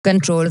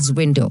Controls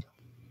window.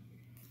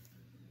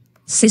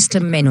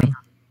 System menu.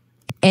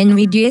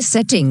 NVDA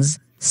settings.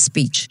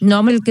 Speech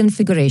normal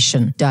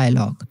configuration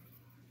dialog.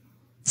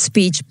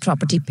 Speech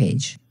property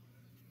page.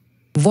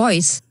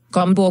 Voice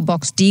combo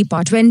box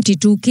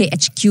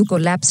DPA22KHQ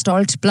collapsed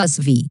Alt plus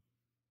V.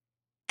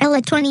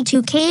 Ella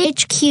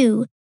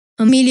 22KHQ.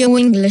 Emilio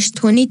English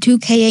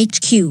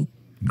 22KHQ.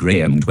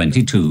 Graham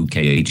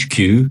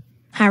 22KHQ.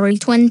 Harry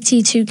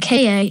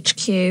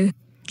 22KHQ.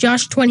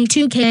 Josh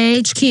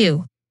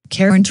 22KHQ.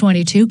 Karen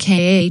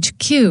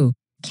 22KHQ.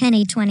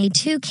 Kenny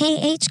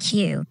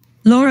 22KHQ.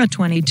 Laura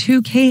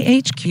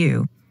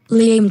 22KHQ.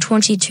 Liam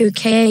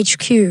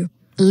 22KHQ.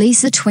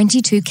 Lisa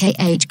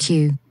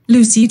 22KHQ.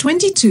 Lucy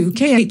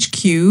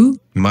 22KHQ.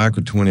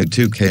 Michael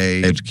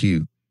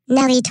 22KHQ.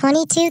 Nelly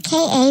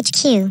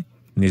 22KHQ.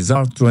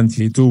 Nizar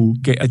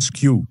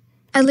 22KHQ.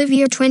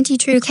 Olivia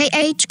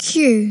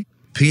 22KHQ.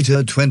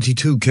 Peter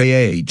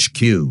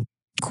 22KHQ.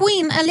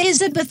 Queen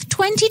Elizabeth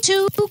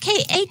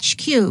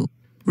 22KHQ.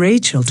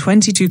 Rachel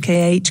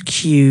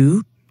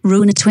 22KHQ.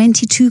 Rona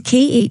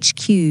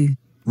 22KHQ.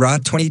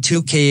 Rod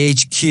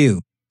 22KHQ.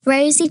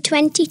 Rosie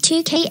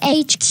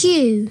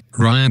 22KHQ.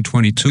 Ryan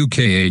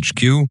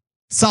 22KHQ.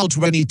 Sal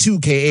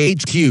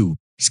 22KHQ.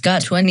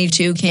 Scott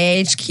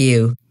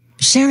 22KHQ.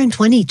 Sharon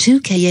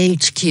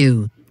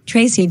 22KHQ.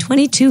 Tracy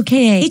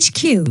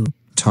 22KHQ.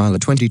 Tyler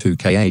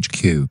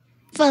 22KHQ.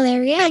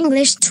 Valeria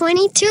English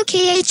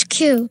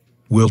 22KHQ.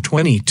 Will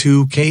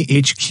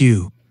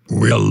 22KHQ.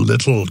 Will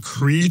Little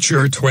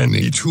Creature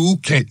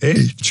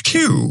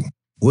 22KHQ.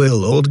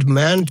 Will Old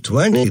Man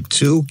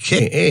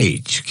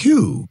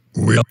 22KHQ.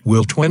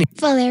 Will 20.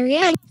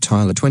 Valeria.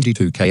 Tyler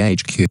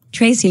 22KHQ.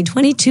 Tracy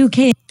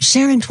 22K.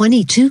 Sharon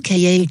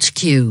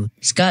 22KHQ.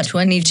 Scott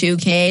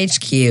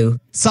 22KHQ.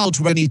 Sal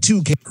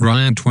 22K.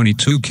 Ryan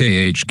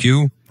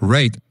 22KHQ.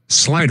 Rate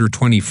slider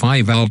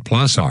 25 Alt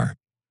plus R.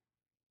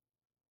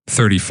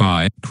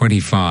 35,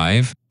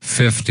 25,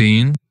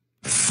 15,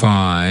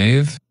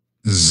 5,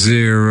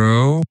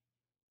 0,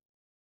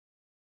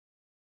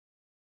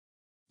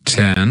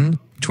 10,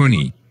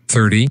 20,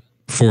 30,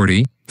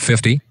 40,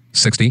 50,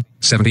 60,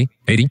 70,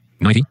 80,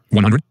 90,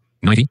 100,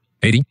 90,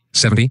 80,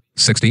 70,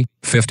 60,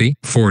 50,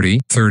 40,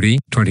 30,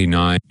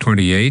 29,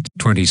 28,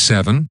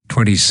 27,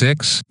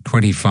 26,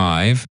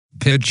 25,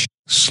 pitch,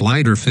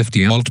 slider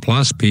 50 Alt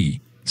plus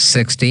P,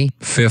 60,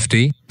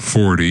 50,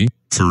 40,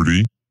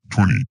 30,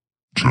 20,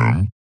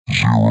 10,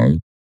 0,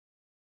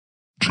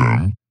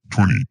 10,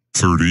 20,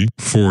 30,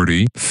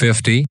 40,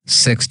 50,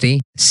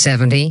 60,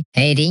 70,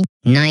 80,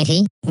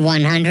 90,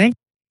 100,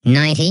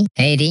 90,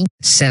 80,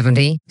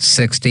 70,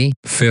 60,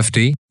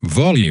 50,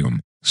 volume,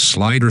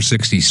 slider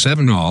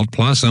 67 Alt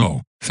plus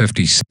O,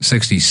 50,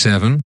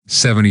 67,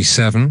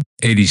 77,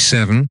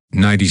 87,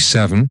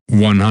 97,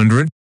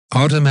 100,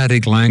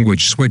 automatic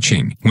language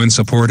switching, when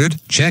supported,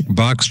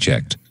 checkbox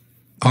checked.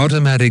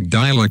 Automatic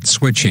dialect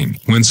switching,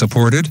 when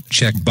supported,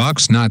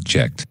 checkbox not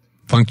checked.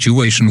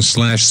 Punctuation /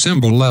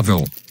 symbol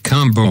level,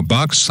 combo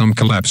box sum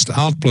collapsed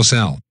Alt plus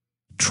L.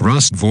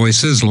 Trust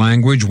voices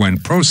language when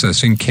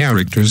processing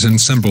characters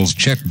and symbols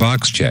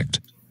checkbox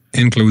checked.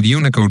 Include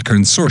Unicode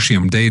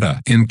consortium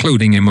data,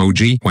 including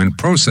emoji when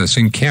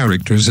processing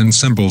characters and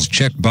symbols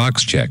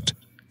checkbox checked.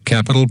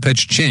 Capital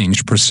pitch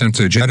change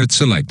percentage edit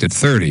selected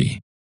 30.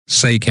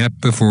 Say cap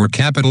before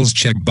capitals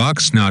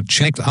checkbox not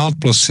checked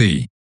Alt plus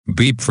C.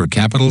 Beep for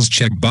capitals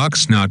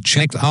checkbox not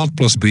checked Alt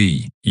plus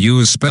B.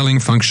 Use spelling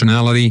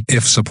functionality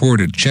if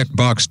supported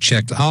checkbox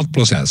checked Alt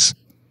plus S.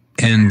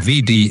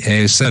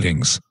 NVDA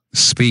settings.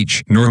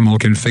 Speech normal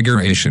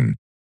configuration.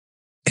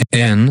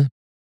 N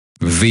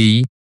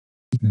V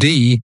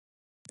D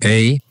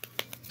A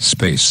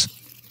space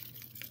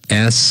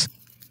S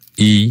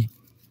E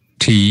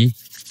T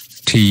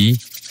T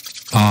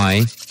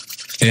I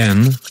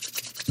N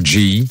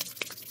G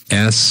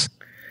S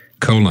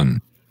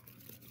colon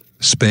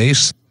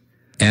space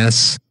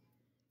S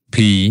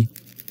P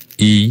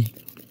E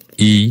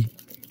E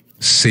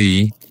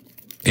C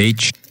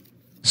H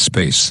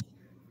space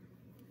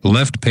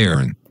left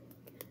parent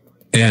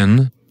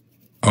N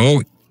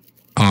O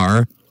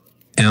R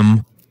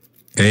M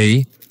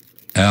A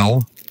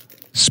L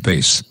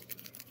space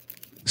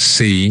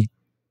C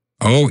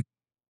O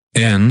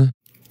N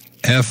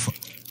F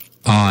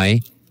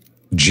I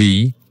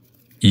G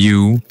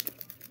U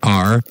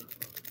R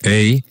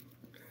A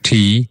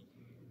T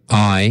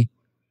I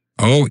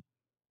O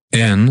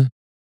N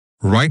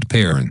right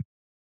parent.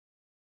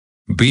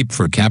 Beep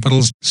for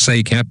capitals,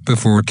 say cap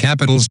before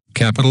capitals,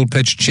 capital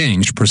pitch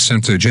change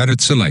percentage edit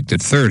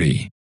selected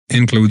 30.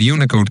 Include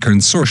Unicode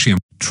consortium,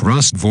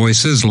 trust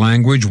voices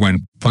language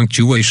when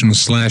punctuation /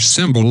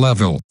 symbol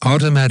level,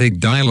 automatic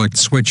dialect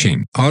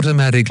switching,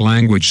 automatic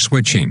language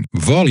switching,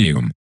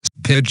 volume,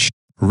 pitch,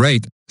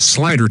 rate,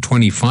 slider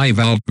 25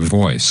 Alt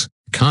voice.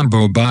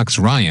 Combo box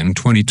Ryan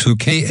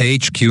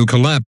 22KHQ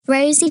collab.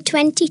 Rosie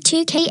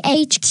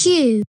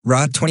 22KHQ.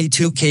 Rod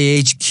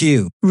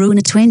 22KHQ.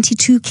 Rona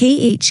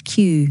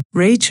 22KHQ.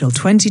 Rachel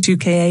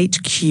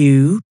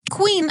 22KHQ.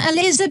 Queen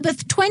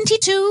Elizabeth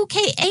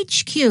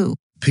 22KHQ.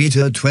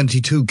 Peter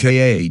 22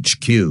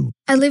 KHQ.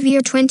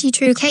 Olivia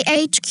 22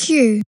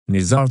 KHQ.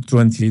 Nizar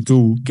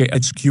 22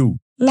 KHQ.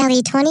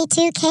 Nelly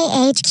 22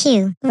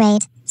 KHQ.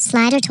 Rate,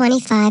 slider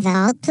 25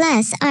 alt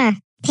plus R.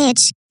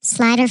 Pitch,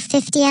 slider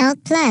 50 alt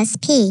plus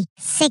P.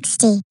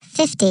 60,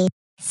 50,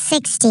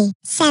 60,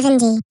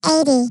 70,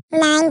 80,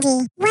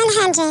 90,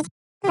 100.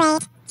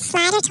 Rate,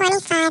 slider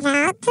 25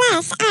 alt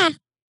plus R.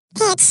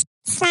 Pitch,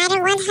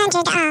 slider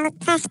 100 alt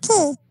plus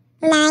P.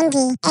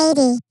 90,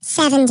 80,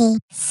 70,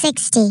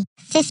 60,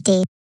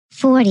 50,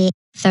 40,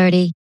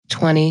 30,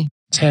 20,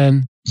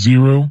 10,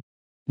 0.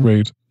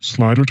 Rate,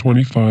 slider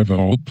 25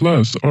 alt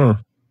plus R.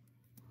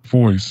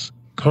 Voice,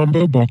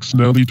 combo box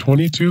Nelly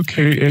 22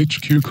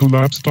 KHQ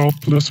collapsed alt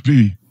plus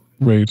V.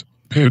 Rate,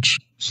 pitch,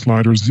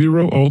 slider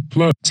 0 alt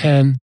plus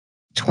 10,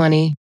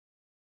 20.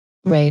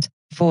 Rate,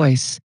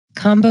 voice,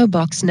 combo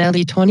box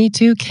Nelly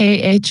 22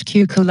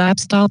 KHQ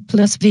collapsed alt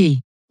plus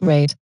V.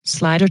 Rate,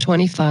 slider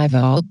 25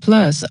 alt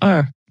plus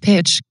R.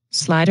 Pitch,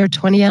 slider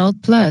 20 alt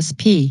plus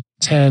P.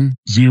 10,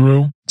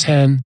 0,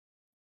 10.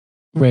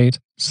 Rate,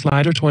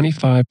 slider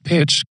 25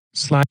 pitch,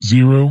 slide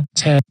 0,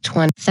 10,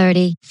 20,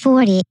 30,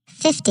 40,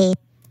 50.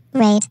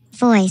 Rate,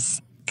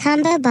 voice,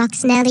 combo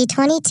box Nelly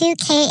 22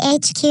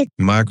 KHQ.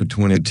 Marco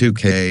 22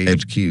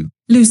 KHQ.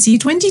 Lucy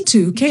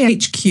 22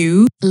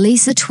 KHQ.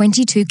 Lisa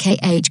 22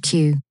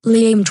 KHQ.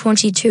 Liam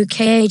 22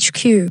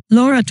 KHQ.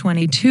 Laura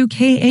 22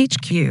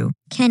 KHQ.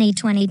 Kenny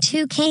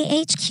 22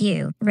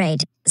 KHQ.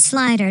 Rate,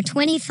 slider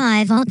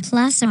 25 alt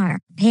plus R.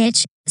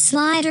 Pitch,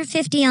 slider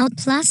 50 alt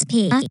plus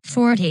P.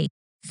 40,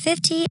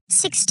 50,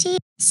 60,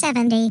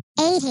 70,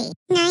 80,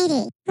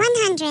 90,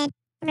 100.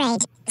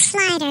 Rate,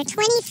 slider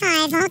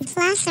 25 alt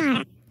plus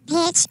R.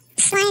 Pitch,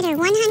 slider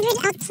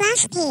 100 alt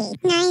plus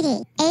P.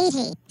 90,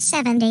 80,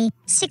 70,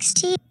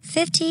 60,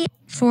 50,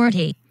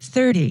 40,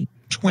 30,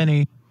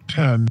 20,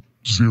 10,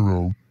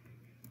 0.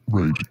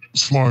 Rate,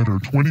 slider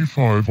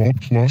 25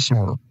 alt plus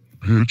R.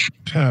 Pitch,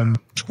 10,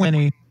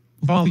 20.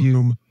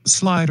 Volume,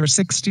 slider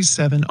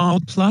 67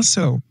 alt plus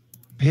O.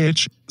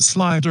 Pitch,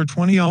 slider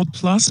 20 alt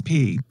plus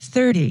P.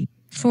 30,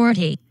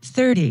 40,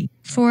 30,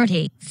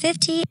 40,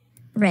 50.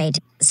 Rate,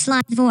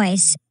 slide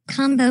voice,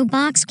 combo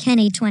box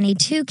Kenny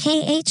 22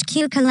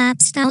 KHQ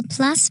collapsed alt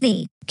plus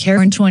V.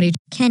 Karen 20.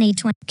 Kenny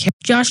 20.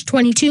 Josh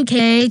 22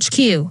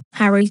 KHQ.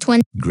 Harry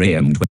 20.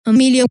 Graham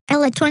Emilio.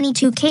 Ella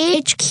 22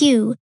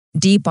 KHQ.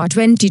 Deepa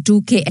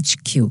 22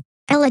 KHQ.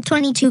 Ella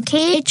 22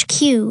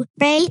 KHQ.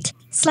 Rate,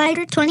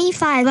 slider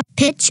 25.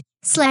 Pitch,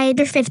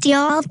 slider 50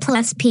 alt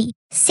plus P.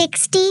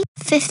 60,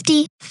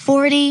 50,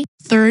 40,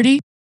 30,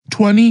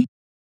 20.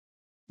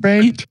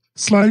 Rate,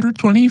 slider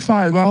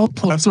 25 alt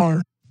plus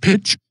R.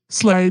 Pitch,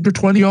 slider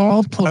 20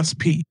 alt plus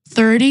P.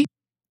 30.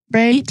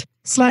 Rate,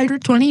 slider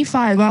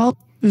 25 alt.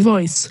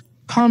 Voice,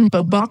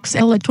 combo box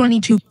Ella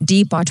 22.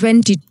 Deepa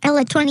 20.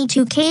 Ella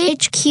 22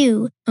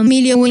 KHQ.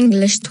 Emilio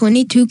English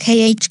 22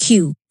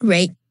 KHQ.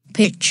 Rate,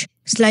 pitch,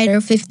 slider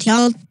 50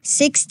 alt.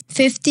 6,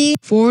 50,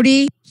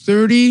 40,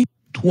 30,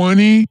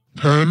 20,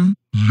 10,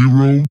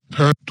 0,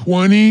 10,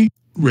 20.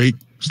 Rate,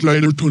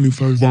 slider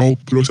 25 alt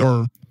plus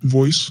R.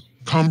 Voice,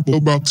 combo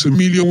box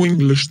Emilio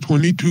English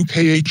 22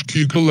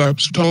 KHQ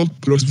collapsed alt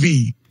plus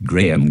V.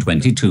 Graham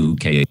 22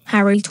 K.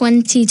 Harry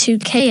 22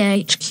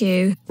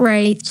 KHQ.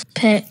 Rate,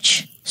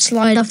 pitch,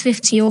 slider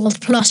 50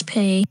 alt plus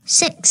P.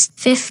 6,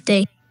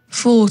 50,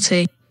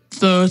 40,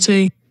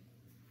 30,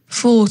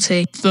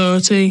 40,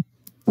 30.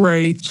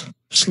 Rate,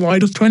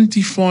 slider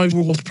 25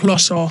 alt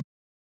plus R.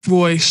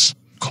 Voice,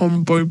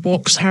 combo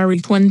box Harry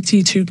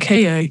 22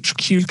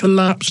 KHQ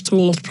collapsed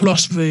alt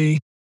plus V.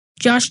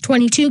 Josh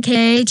 22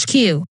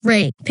 KHQ.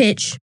 Rate,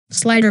 pitch,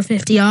 slider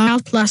 50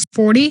 alt plus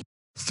 40,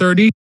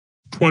 30,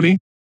 20.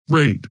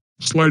 Rate,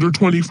 slider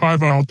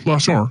 25 alt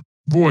plus R.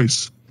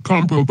 Voice,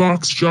 combo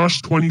box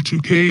Josh 22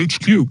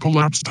 KHQ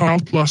collapsed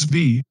alt plus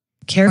V.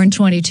 Karen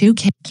 22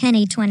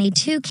 Kenny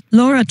 22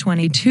 Laura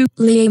 22.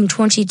 Liam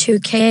 22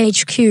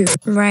 KHQ.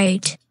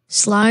 Rate,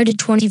 slider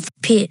 20.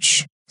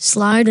 Pitch,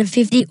 slider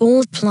 50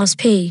 alt plus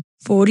P.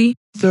 40,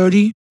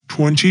 30,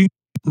 20.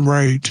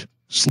 Rate,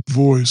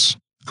 voice,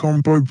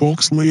 combo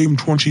box Liam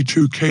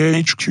 22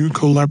 KHQ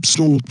collapsed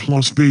alt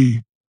plus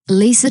V.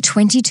 Lisa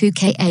 22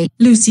 KH.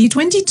 Lucy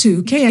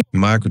 22 KH.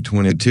 Marco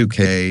 22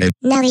 K.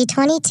 Nelly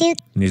 22.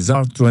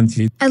 Nizar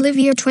 20.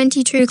 Olivia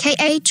 22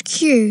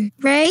 KHQ.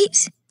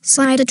 Rate,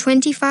 slider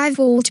 25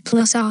 alt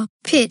plus R.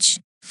 Pitch,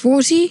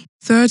 40,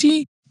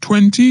 30,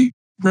 20.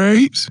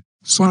 Rate,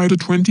 slider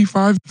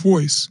 25.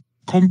 Voice,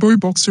 combo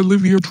box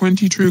Olivia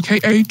 22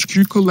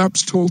 KHQ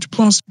collapsed alt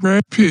plus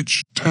red.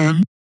 Pitch,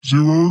 10,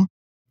 0.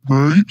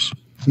 Rate,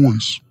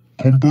 voice,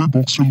 combo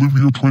box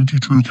Olivia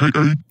 22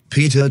 KH.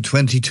 Peter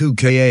 22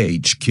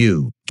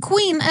 KHQ.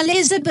 Queen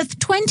Elizabeth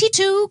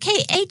 22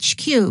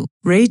 KHQ.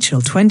 Rachel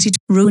 22.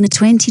 Rona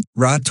 20.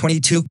 Rod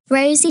 22.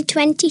 Rosie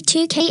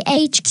 22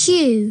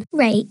 KHQ.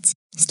 Rate,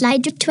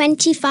 slider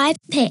 25.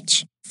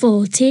 Pitch,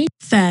 40,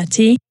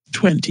 30,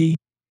 20,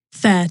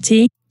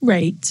 30.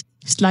 Rate,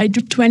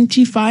 slider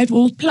 25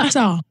 alt plus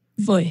R.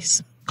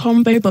 Voice,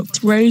 Combo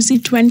box Rosie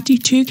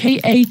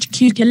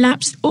 22KHQ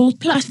collapsed Alt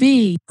plus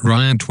V.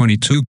 Ryan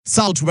 22.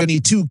 Sal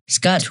 22.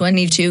 Scott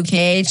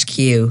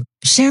 22KHQ.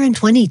 Sharon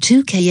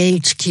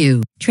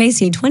 22KHQ.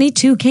 Tracy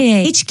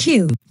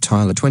 22KHQ.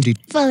 Tyler 20.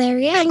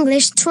 Valeria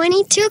English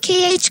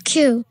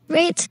 22KHQ.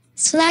 Rate,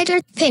 slider,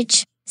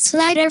 pitch,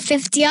 slider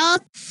 50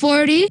 alt,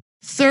 40,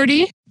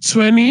 30,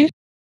 20.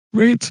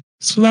 Rate,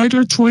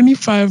 slider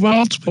 25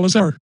 alt plus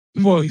R.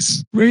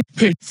 Voice, rate,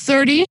 pitch,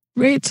 30.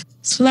 Rate,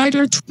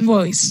 slider,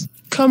 voice.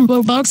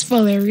 Combo box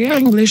Valeria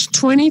English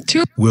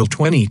 22. Will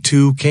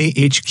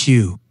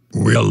 22KHQ.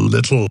 Will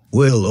Little.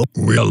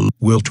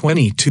 Will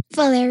 22.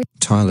 Valeria.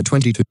 Tyler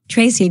 22.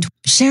 Tracy.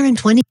 Sharon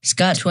 20.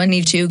 Scott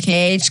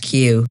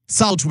 22KHQ.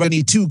 Sal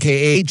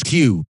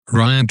 22KHQ.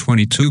 Ryan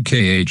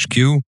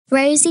 22KHQ.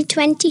 Rosie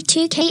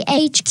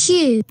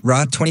 22KHQ.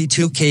 Rod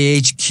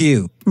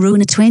 22KHQ.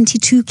 Runa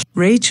 22.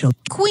 Rachel.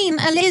 Queen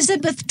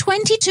Elizabeth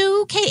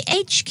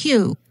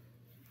 22KHQ.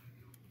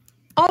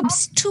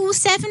 OBS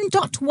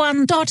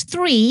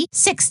 27.1.3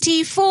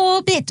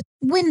 64-bit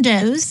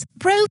Windows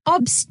Pro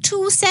OBS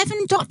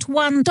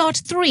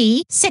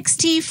 27.1.3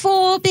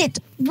 64-bit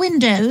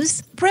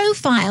Windows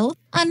Profile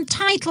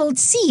Untitled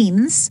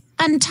Scenes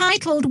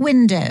Untitled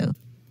Window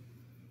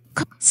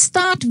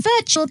Start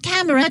virtual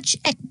camera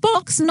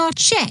checkbox not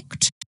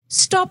checked.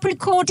 Stop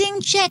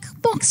recording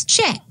checkbox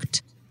checked.